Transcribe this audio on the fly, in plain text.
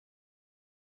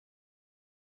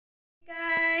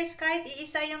Alright,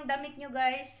 iisa yung damit nyo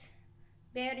guys.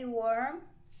 Very warm.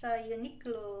 Sa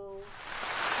Uniqlo.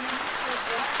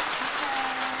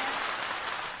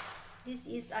 This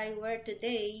is I wear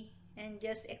today. And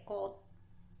just a coat.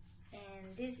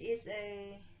 And this is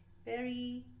a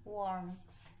very warm.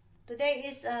 Today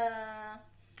is 11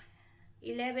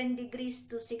 degrees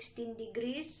to 16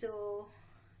 degrees. So,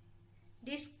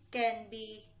 this can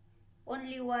be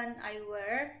only one I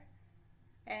wear.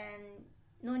 And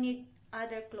no need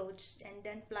other clothes, and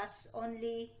then plus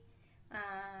only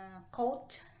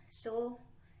coat. So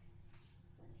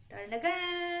tara na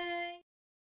guys.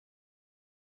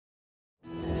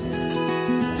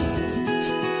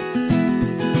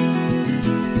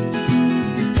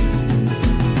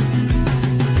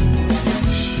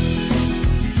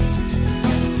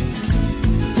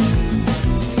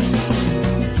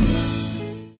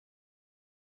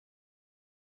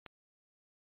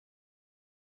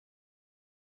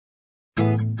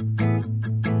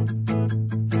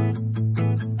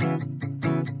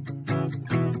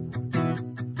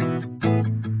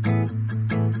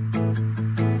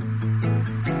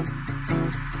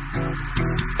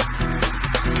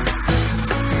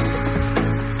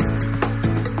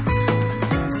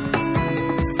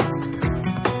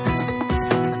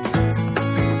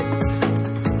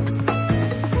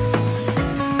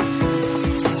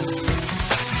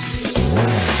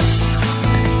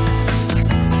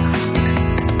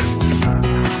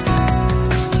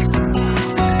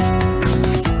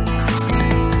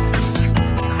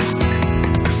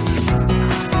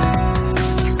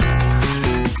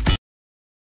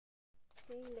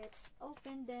 Let's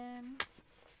open them.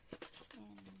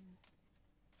 And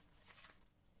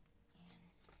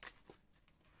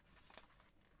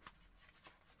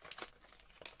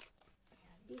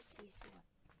yeah, this is what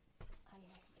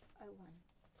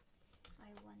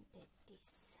I wanted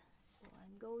this. So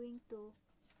I'm going to,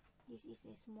 this is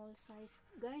a small size.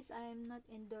 Guys, I am not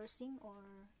endorsing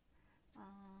or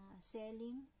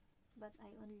selling, but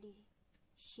I only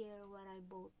share what I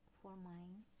bought for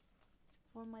my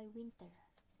winter.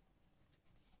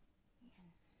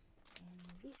 And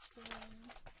this one,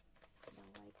 the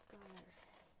white color,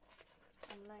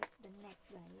 I like the neck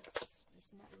guys,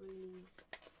 it's not really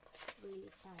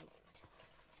tight.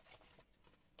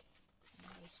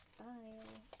 Nice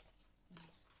style.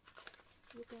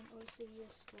 You can also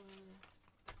use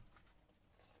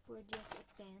for just a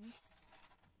pants,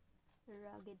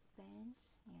 rugged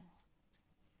pants. Yeah.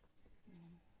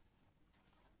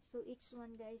 So each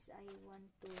one guys, I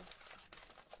want to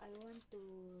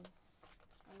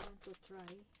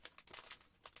try,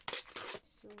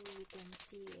 so you can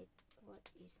see it, what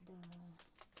is the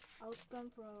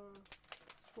outcome for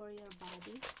your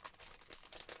body,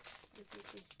 if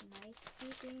it is nice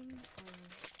fitting. Or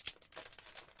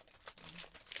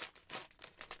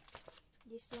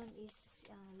this one is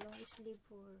long sleeve,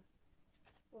 for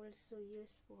also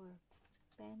used for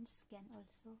pants, can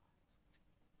also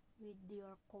with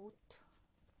your coat.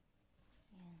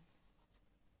 Yeah.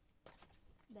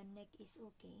 The neck is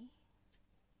okay,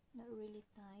 not really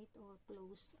tight or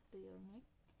close to your neck.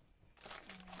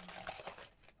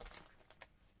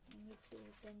 You need to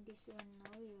open this one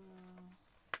now,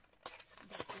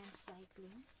 the pants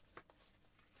cycling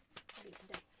with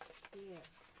the here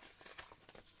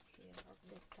of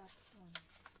the top one.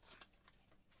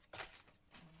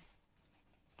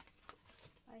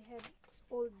 I have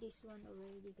all this one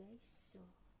already guys, so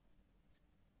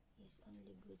it's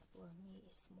only good for me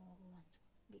a small one,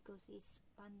 because it's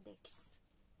spandex,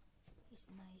 it's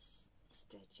nice,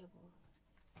 stretchable.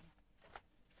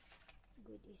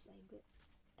 Good is I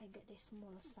got a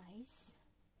small size.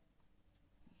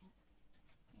 Yeah.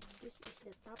 And this is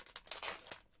the top,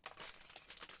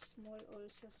 small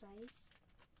also size,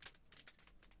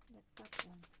 the top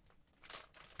one.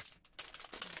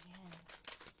 Yeah.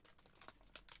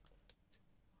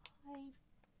 I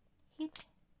hit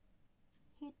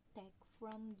tech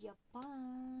from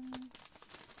Japan.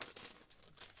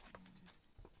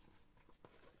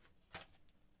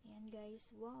 And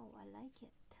guys, wow, I like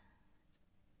it.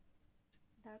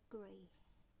 Dark gray,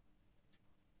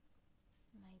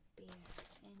 my pair.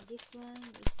 And this one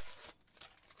is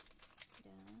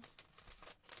the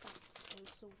top,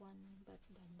 also one, but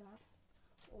the dark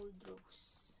old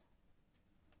rose.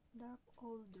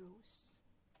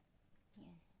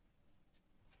 Yeah.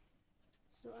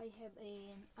 So I have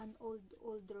an old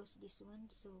rose, this one,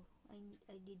 so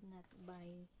I did not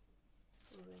buy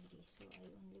already, so I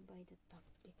only buy the top,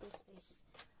 because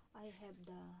I have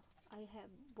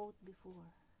bought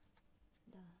before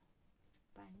the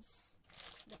pants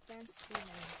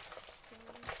thinner. So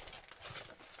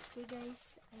okay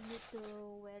guys, I need to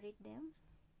wear them